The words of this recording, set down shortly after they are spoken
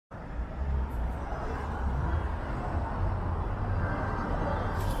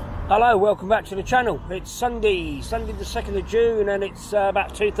Hello, welcome back to the channel. It's Sunday the 2nd of June, and it's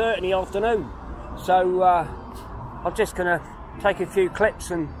about 2:30 in the afternoon. So I'm just going to take a few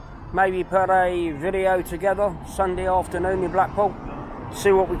clips and maybe put a video together Sunday afternoon in Blackpool,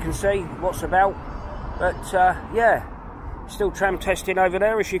 see what we can see, what's about. But yeah, still tram testing over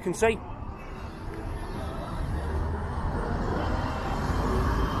there, as you can see.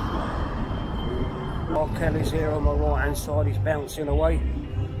 Mark Kelly's here on my right hand side, he's bouncing away.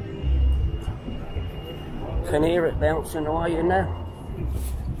 Can hear it bouncing away in there.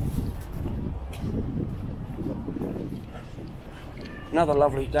 Another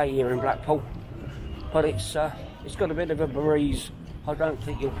lovely day here in Blackpool, but it's got a bit of a breeze. I don't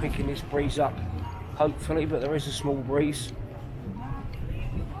think you're picking this breeze up, hopefully, but there is a small breeze.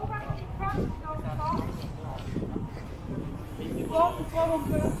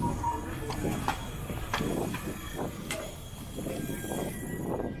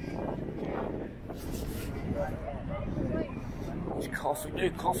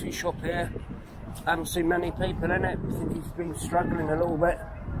 New coffee shop here. Haven't seen many people in it. I think he's been struggling a little bit.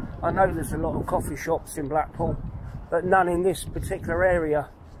 I know there's a lot of coffee shops in Blackpool, but none in this particular area.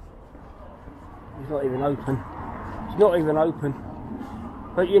 It's not even open. It's not even open.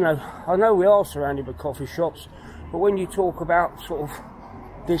 But you know, I know we are surrounded by coffee shops, but when you talk about sort of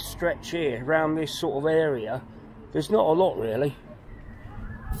this stretch here, around this sort of area, there's not a lot really.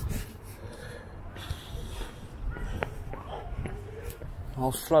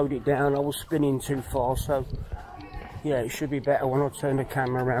 I've slowed it down, I was spinning too far, so yeah, it should be better when I turn the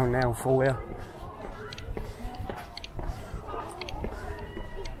camera around now for you.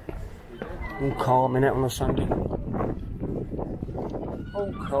 All calm in it on a Sunday.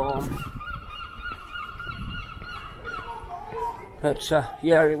 All calm. But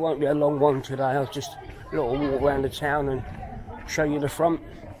yeah, it won't be a long one today. I'll just a little walk around the town and show you the front.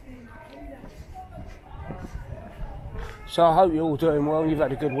 So I hope you're all doing well, you've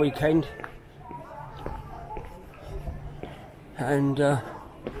had a good weekend. And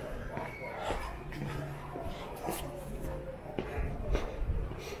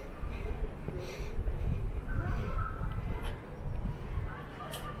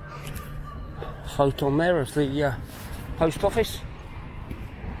photo on there of the post office.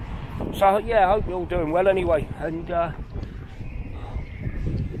 So yeah, I hope you're all doing well anyway. And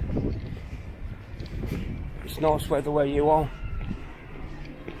it's nice weather where you are.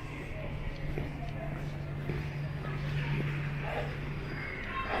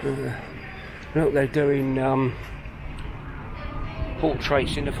 Look, they're doing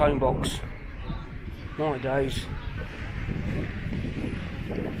portraits in the phone box. My days.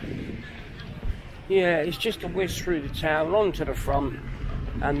 Yeah, it's just a whiz through the town, onto the front,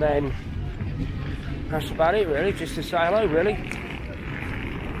 and then that's about it really, just to say hello really.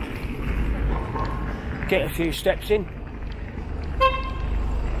 Get a few steps in.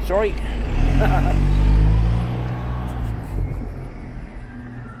 Sorry.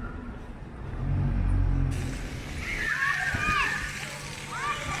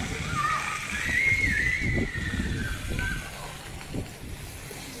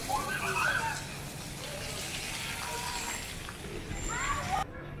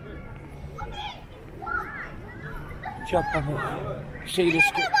 Jump up. See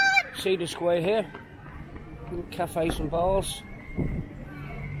the square here. Cafes and bars.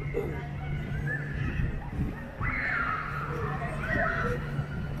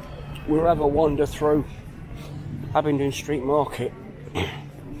 We'll have a wander through Abingdon Street Market,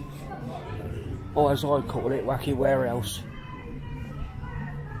 or as I call it, Wacky Warehouse.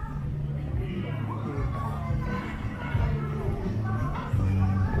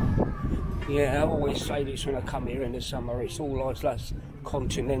 Yeah, I always say this when I come here in the summer, it's all like that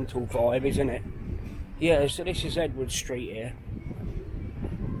continental vibe, isn't it? Yeah, so this is Edward Street here.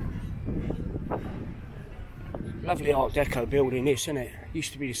 Lovely Art Deco building this, isn't it?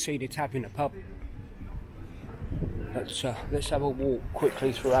 Used to be the Cedar Tap in the pub. Let's have a walk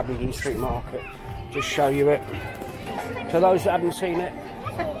quickly through Abingdon Street Market. Just show you it. For those that haven't seen it.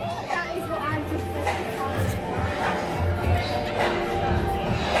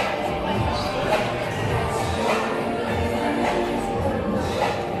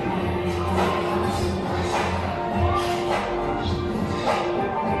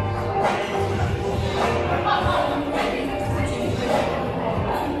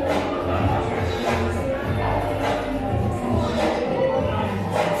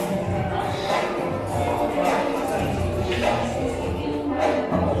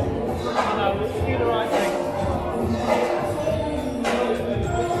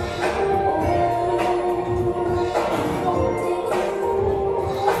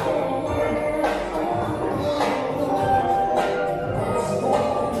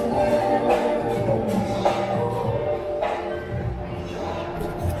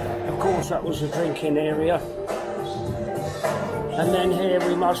 course that was the drinking area. And then here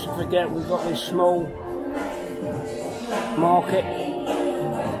we mustn't forget we've got this small market.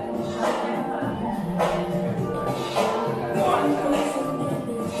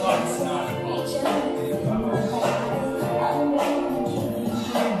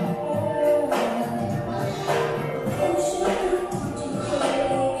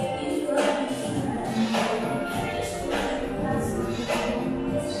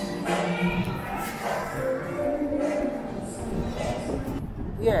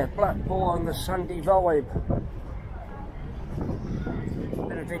 Yeah, Blackpool on the Sunday vibe.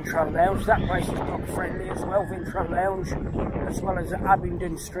 Bit of Vintro Lounge. That place is dog friendly as well, Vintro Lounge, as well as the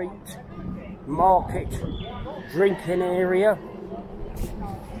Abingdon Street Market drinking area.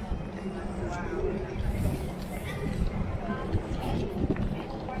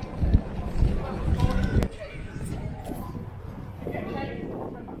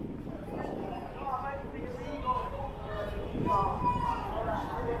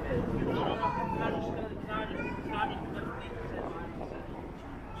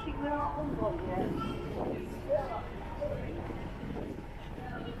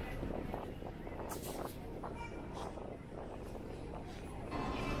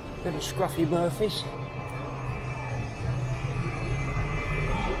 Bit of Scruffy Murphy's.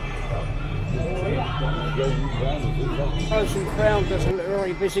 Close and Crown doesn't look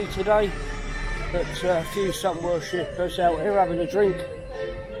very busy today, but a few sun worshippers out here having a drink.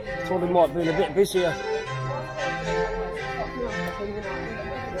 Thought it might have been a bit busier.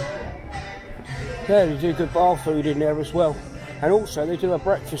 Yeah, they do good bar food in there as well, and also they do a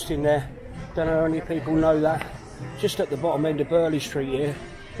breakfast in there. Don't know how many people know that. Just at the bottom end of Burley Street here.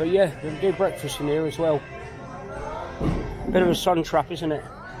 But yeah, they do breakfast in here as well. Bit of a sun trap, isn't it?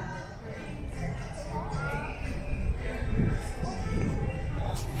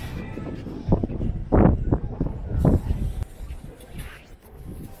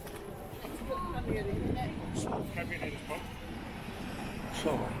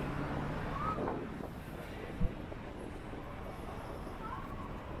 Sorry.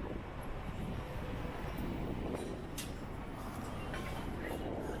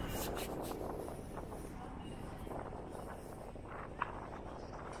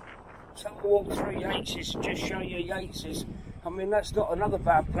 So walk through Yates's, just show you Yates's. I mean, that's not another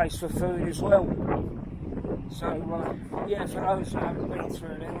bad place for food as well. So yeah, for those that haven't been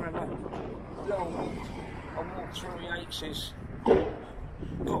through there, we'll have a little walk through Yates's.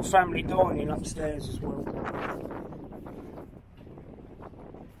 Got family dining upstairs as well.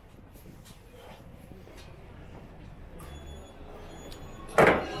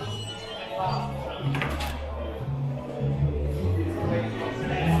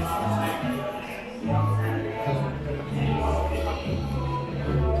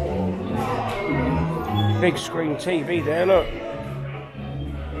 Big screen TV there, look.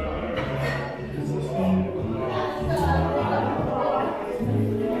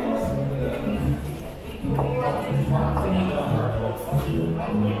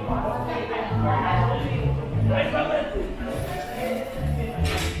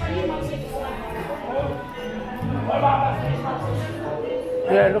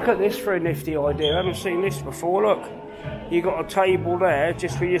 Yeah, look at this for a nifty idea. I haven't seen this before, look. You got a table there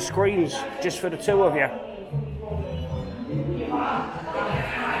just for your screens, just for the two of you.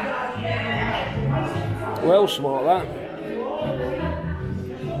 Well smart that.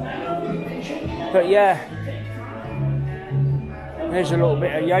 But yeah, there's a little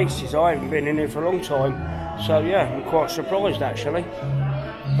bit of Yates's. I haven't been in here for a long time, so yeah, I'm quite surprised actually.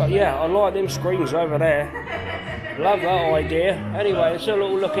 But yeah, I like them screens over there. Love that idea. Anyway, let's have a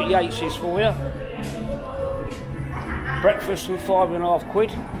little look at Yates's for you. Breakfast for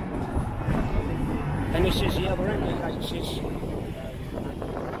 £5.50. And this is the other end of Yates's.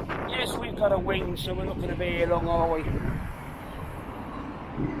 Yes, we've got a wing, so we're not going to be here long, are we?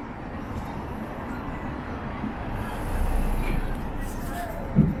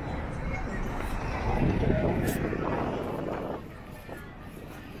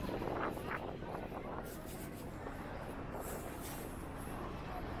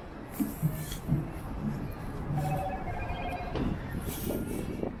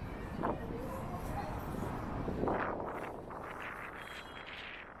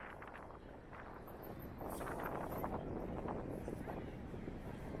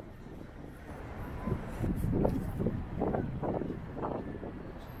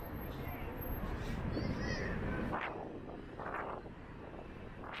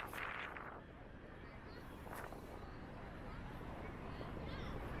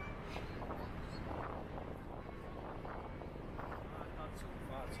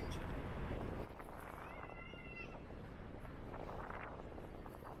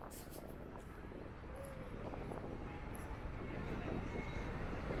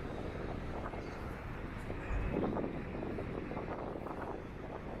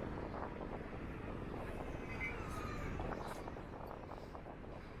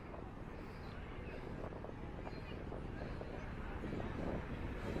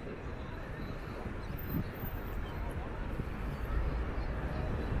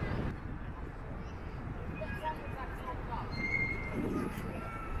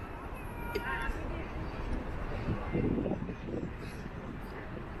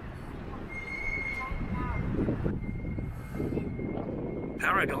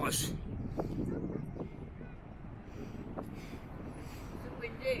 Paradise.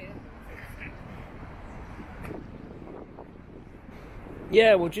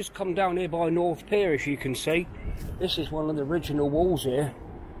 Yeah, we'll just come down here by North Pier, as you can see. This is one of the original walls here.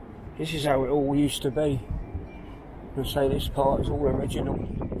 This is how it all used to be. I'll say this part is all original.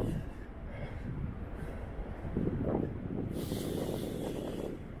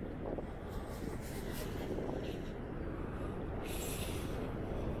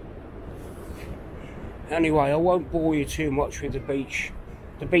 Anyway, I won't bore you too much with the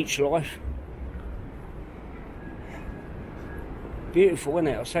beach life. Beautiful, isn't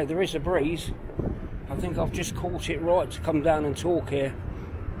it? I say there is a breeze. I think I've just caught it right to come down and talk here,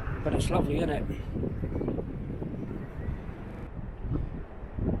 but it's lovely, isn't it?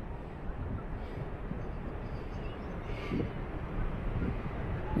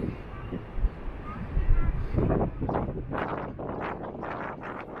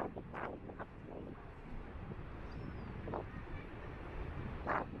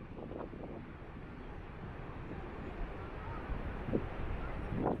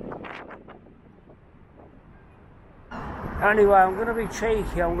 Anyway, I'm going to be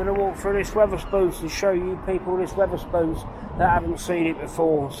cheeky. I'm going to walk through this Wetherspoons to show you people this Wetherspoons that haven't seen it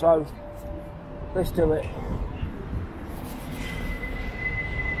before. So, let's do it.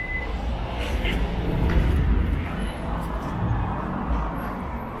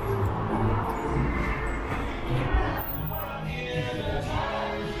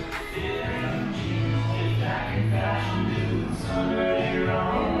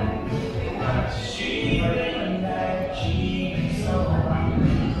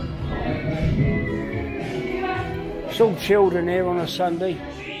 It's all children here on a Sunday.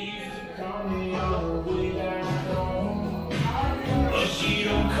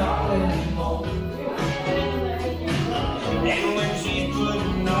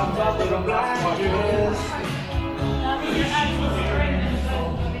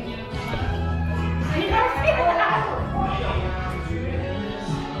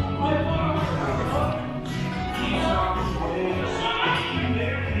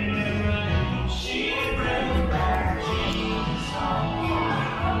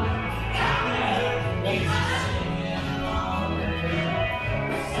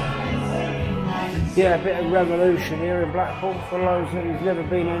 Yeah, a bit of revolution here in Blackpool for those who've never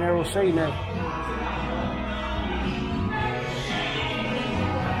been in there or seen it.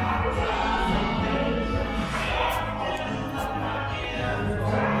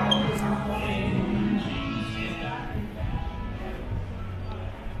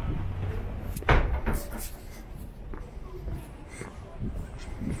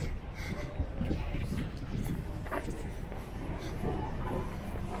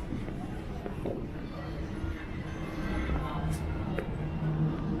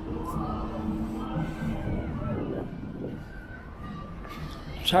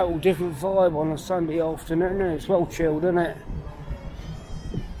 Total different vibe on a Sunday afternoon, and it's well chilled, isn't it?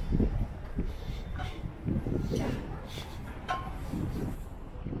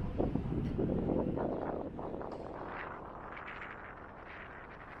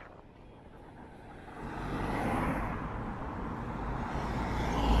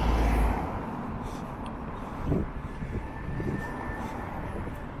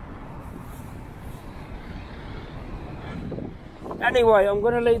 Anyway, I'm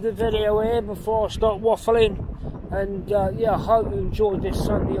going to leave the video here before I start waffling, and yeah, I hope you enjoyed this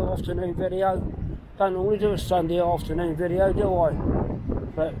Sunday afternoon video. Don't normally do a Sunday afternoon video, do I?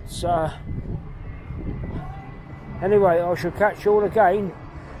 But anyway, I shall catch you all again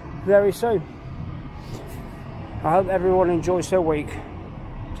very soon. I hope everyone enjoys their week.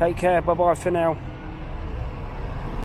 Take care, bye bye for now.